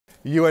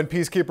UN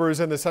peacekeepers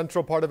in the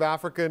central part of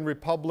African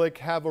Republic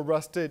have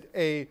arrested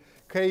a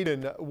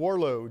Chadian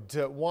warlord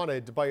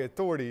wanted by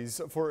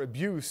authorities for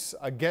abuse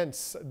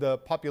against the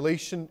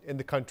population in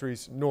the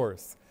country's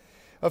north.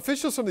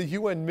 Officials from the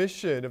UN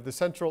mission of the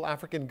Central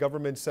African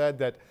government said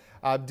that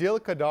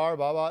Abdelkader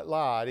Baba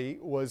Ladde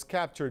was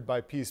captured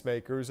by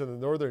peacemakers in the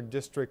northern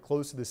district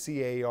close to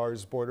the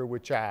CAR's border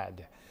with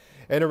Chad.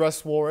 An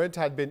arrest warrant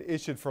had been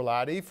issued for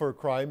Ladde for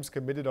crimes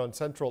committed on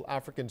Central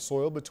African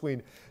soil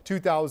between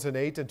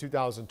 2008 and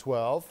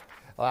 2012.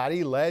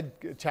 Ladde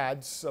led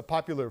Chad's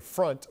Popular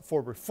Front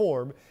for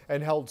Reform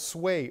and held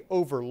sway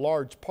over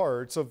large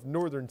parts of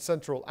northern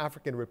Central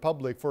African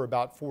Republic for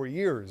about 4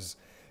 years.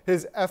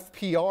 His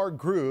FPR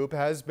group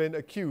has been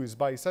accused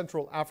by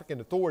Central African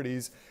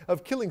authorities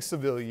of killing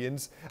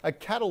civilians,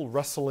 cattle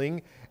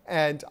rustling,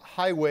 and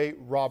highway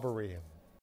robbery.